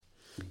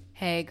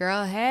Hey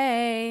girl,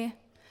 hey.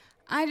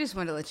 I just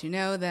want to let you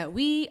know that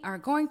we are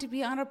going to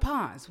be on a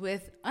pause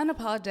with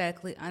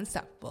Unapologetically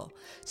Unstoppable.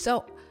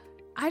 So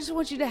I just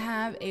want you to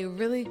have a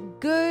really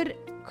good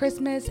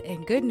Christmas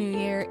and good New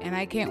Year, and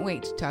I can't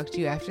wait to talk to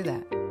you after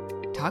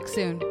that. Talk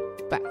soon.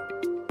 Bye.